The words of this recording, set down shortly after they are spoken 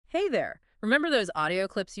there. Remember those audio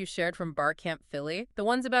clips you shared from BarCamp Philly? The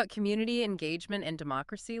ones about community engagement and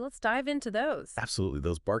democracy? Let's dive into those. Absolutely.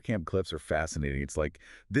 Those BarCamp clips are fascinating. It's like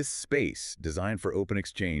this space designed for open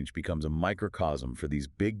exchange becomes a microcosm for these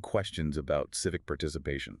big questions about civic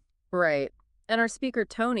participation. Right. And our speaker,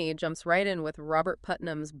 Tony, jumps right in with Robert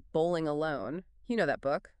Putnam's Bowling Alone. You know that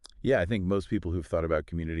book. Yeah, I think most people who've thought about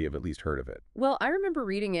community have at least heard of it. Well, I remember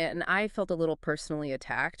reading it and I felt a little personally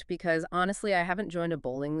attacked because honestly, I haven't joined a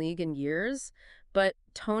bowling league in years. But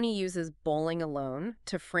Tony uses bowling alone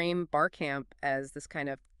to frame BarCamp as this kind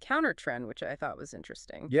of counter trend, which I thought was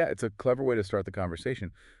interesting. Yeah, it's a clever way to start the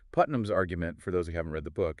conversation. Putnam's argument, for those who haven't read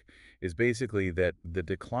the book, is basically that the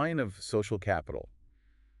decline of social capital,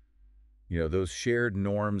 those shared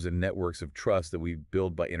norms and networks of trust that we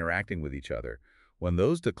build by interacting with each other, when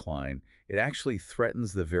those decline, it actually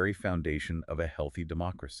threatens the very foundation of a healthy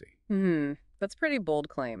democracy. That's a pretty bold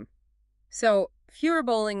claim. So, fewer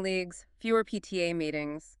bowling leagues, fewer PTA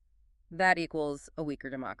meetings, that equals a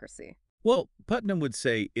weaker democracy. Well, Putnam would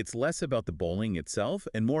say it's less about the bowling itself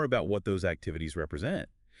and more about what those activities represent.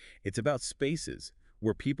 It's about spaces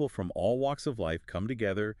where people from all walks of life come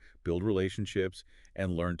together, build relationships,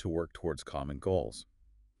 and learn to work towards common goals.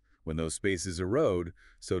 When those spaces erode,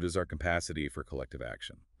 so does our capacity for collective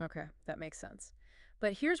action. Okay, that makes sense.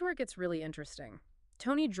 But here's where it gets really interesting.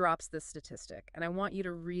 Tony drops this statistic, and I want you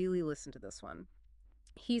to really listen to this one.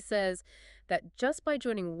 He says that just by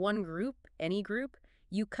joining one group, any group,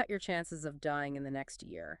 you cut your chances of dying in the next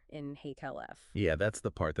year in HAKLF. Yeah, that's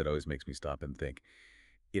the part that always makes me stop and think.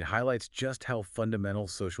 It highlights just how fundamental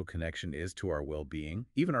social connection is to our well-being,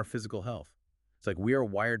 even our physical health. It's like we are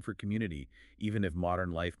wired for community, even if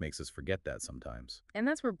modern life makes us forget that sometimes. And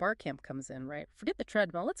that's where BarCamp comes in, right? Forget the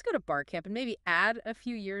treadmill. Let's go to BarCamp and maybe add a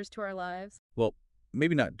few years to our lives. Well,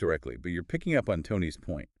 maybe not directly, but you're picking up on Tony's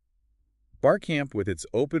point. BarCamp, with its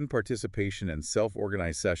open participation and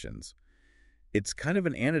self-organized sessions, it's kind of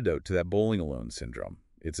an antidote to that bowling alone syndrome.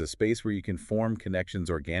 It's a space where you can form connections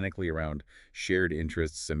organically around shared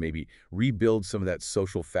interests and maybe rebuild some of that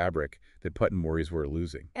social fabric that Putnam worries we're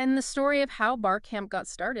losing. And the story of how BarCamp got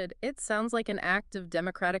started, it sounds like an act of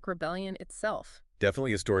democratic rebellion itself.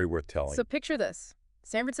 Definitely a story worth telling. So picture this.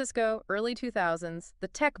 San Francisco, early 2000s, the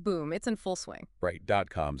tech boom, it's in full swing. Right,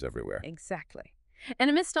 .coms everywhere. Exactly.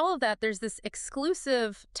 And amidst all of that, there's this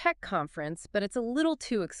exclusive tech conference, but it's a little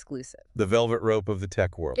too exclusive. The velvet rope of the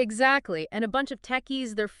tech world. Exactly. And a bunch of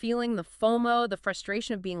techies, they're feeling the FOMO, the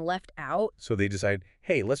frustration of being left out. So they decide,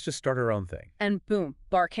 hey, let's just start our own thing. And boom,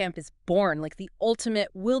 BarCamp is born, like the ultimate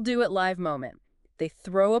we'll do it live moment. They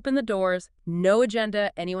throw open the doors, no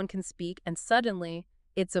agenda, anyone can speak, and suddenly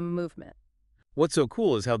it's a movement. What's so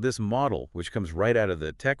cool is how this model, which comes right out of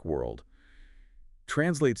the tech world,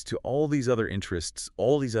 translates to all these other interests,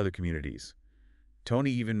 all these other communities.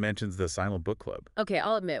 Tony even mentions the Silent Book Club. Okay,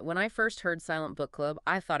 I'll admit, when I first heard Silent Book Club,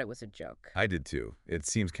 I thought it was a joke. I did too. It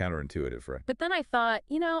seems counterintuitive, right? But then I thought,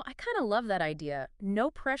 I kind of love that idea.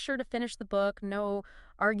 No pressure to finish the book, no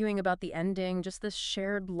arguing about the ending, just this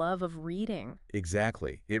shared love of reading.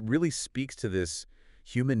 Exactly. It really speaks to this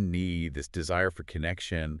human need, this desire for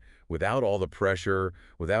connection, without all the pressure,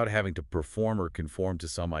 without having to perform or conform to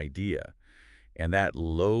some idea. And that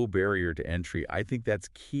low barrier to entry, I think that's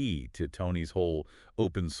key to Tony's whole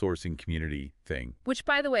open sourcing community thing. Which,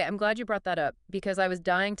 by the way, I'm glad you brought that up because I was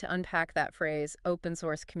dying to unpack that phrase, open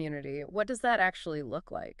source community. What does that actually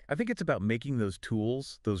look like? I think it's about making those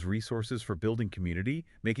tools, those resources for building community,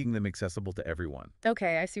 making them accessible to everyone.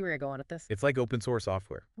 Okay, I see where you're going with this. It's like open source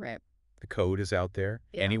software. Right. The code is out there.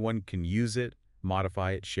 Yeah. Anyone can use it,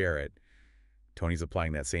 modify it, share it. Tony's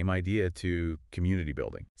applying that same idea to community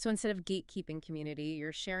building. So instead of gatekeeping community,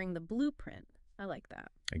 you're sharing the blueprint. I like that.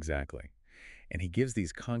 Exactly. And he gives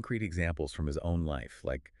these concrete examples from his own life,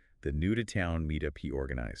 like the new to town meetup he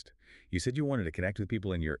organized. You said you wanted to connect with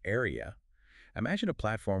people in your area. Imagine a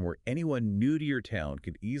platform where anyone new to your town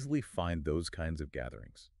could easily find those kinds of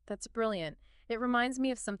gatherings. That's brilliant. It reminds me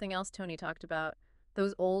of something else Tony talked about,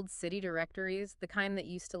 those old city directories, the kind that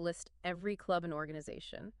used to list every club and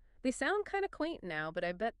organization. They sound kind of quaint now, but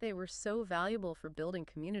I bet they were so valuable for building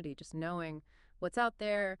community, just knowing what's out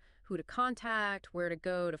there, who to contact, where to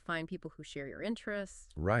go to find people who share your interests.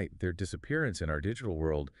 Right. Their disappearance in our digital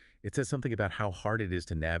world, it says something about how hard it is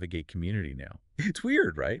to navigate community now. It's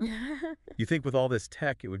weird, right? You think with all this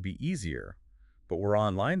tech, it would be easier, but we're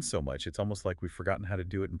online so much, it's almost like we've forgotten how to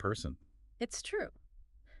do it in person. It's true.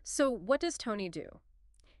 So what does Tony do?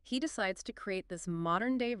 He decides to create this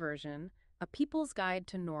modern-day version, a people's guide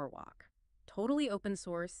to Norwalk. Totally open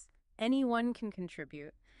source. Anyone can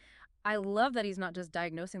contribute. I love that he's not just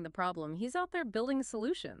diagnosing the problem. He's out there building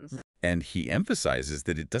solutions. And he emphasizes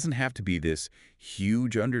that it doesn't have to be this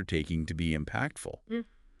huge undertaking to be impactful. Mm.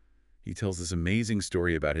 He tells this amazing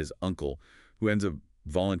story about his uncle who ends up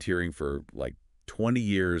volunteering for like 20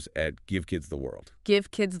 years at Give Kids the World. Give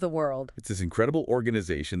kids the world. It's this incredible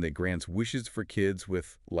organization that grants wishes for kids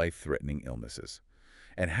with life-threatening illnesses.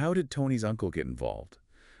 And how did Tony's uncle get involved?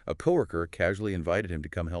 A coworker casually invited him to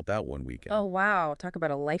come help out one weekend. Oh, wow. Talk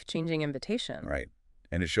about a life-changing invitation. Right.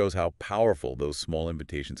 And it shows how powerful those small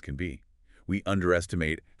invitations can be. We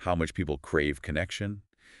underestimate how much people crave connection,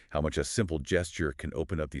 how much a simple gesture can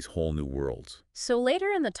open up these whole new worlds. So later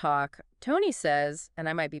in the talk, Tony says, and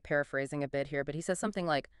I might be paraphrasing a bit here, but he says something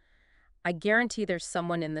like, I guarantee there's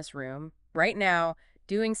someone in this room right now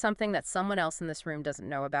doing something that someone else in this room doesn't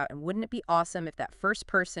know about. And wouldn't it be awesome if that first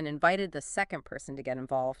person invited the second person to get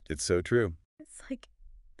involved? It's so true. It's like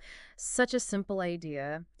such a simple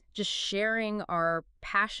idea. Just sharing our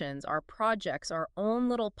passions, our projects, our own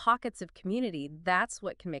little pockets of community, that's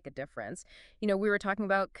what can make a difference. You know, we were talking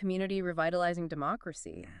about community revitalizing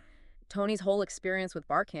democracy. Tony's whole experience with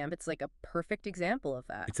BarCamp, it's like a perfect example of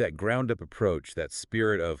that. It's that ground-up approach, that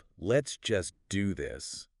spirit of, let's just do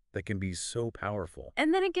this, that can be so powerful.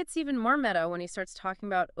 And then it gets even more meta when he starts talking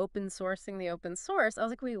about open sourcing the open source. I was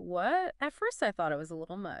like, wait, what? At first I thought it was a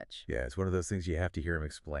little much. Yeah, it's one of those things you have to hear him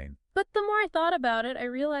explain. But the more I thought about it, I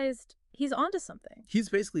realized he's onto something. He's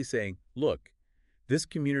basically saying, look, this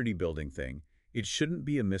community building thing, it shouldn't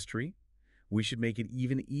be a mystery. We should make it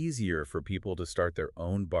even easier for people to start their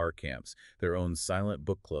own bar camps, their own silent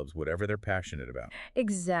book clubs, whatever they're passionate about.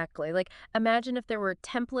 Exactly. Like, imagine if there were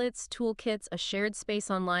templates, toolkits, a shared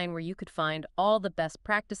space online where you could find all the best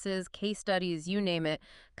practices, case studies, you name it,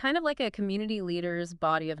 kind of like a community leader's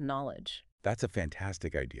body of knowledge. That's a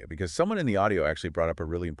fantastic idea because someone in the audio actually brought up a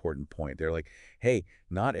really important point. They're like, hey,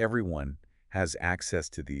 not everyone has access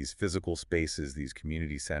to these physical spaces, these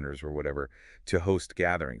community centers or whatever, to host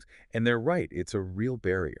gatherings. And they're right. It's a real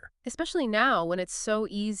barrier. Especially now when it's so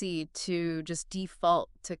easy to just default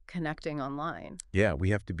to connecting online. Yeah, we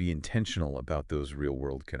have to be intentional about those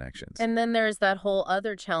real-world connections. And then there's that whole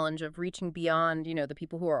other challenge of reaching beyond, the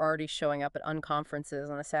people who are already showing up at unconferences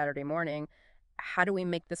on a Saturday morning. How do we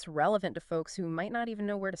make this relevant to folks who might not even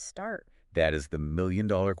know where to start? That is the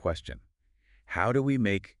million-dollar question. How do we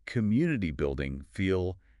make community building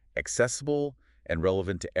feel accessible and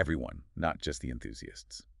relevant to everyone, not just the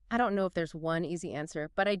enthusiasts? I don't know if there's one easy answer,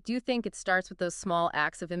 but I do think it starts with those small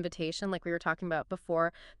acts of invitation like we were talking about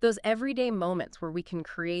before, those everyday moments where we can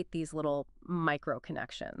create these little micro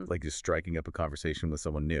connections. Like just striking up a conversation with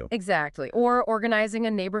someone new. Exactly. Or organizing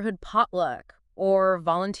a neighborhood potluck, or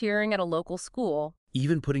volunteering at a local school.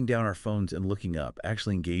 Even putting down our phones and looking up,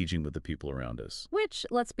 actually engaging with the people around us. Which,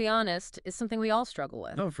 let's be honest, is something we all struggle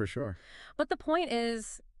with. Oh, for sure. But the point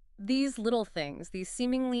is, these little things, these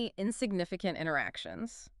seemingly insignificant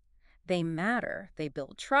interactions, they matter. They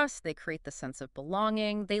build trust, they create the sense of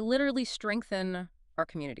belonging, they literally strengthen our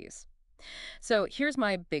communities. So here's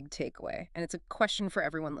my big takeaway, and it's a question for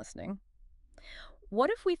everyone listening. What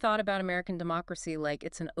if we thought about American democracy like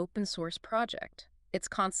it's an open source project? It's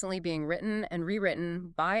constantly being written and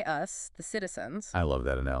rewritten by us, the citizens. I love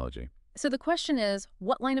that analogy. So the question is,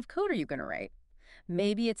 what line of code are you going to write?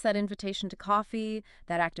 Maybe it's that invitation to coffee,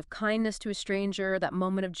 that act of kindness to a stranger, that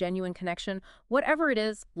moment of genuine connection. Whatever it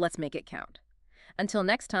is, let's make it count. Until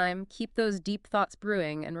next time, keep those deep thoughts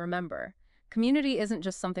brewing, and remember, community isn't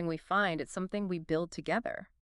just something we find, it's something we build together.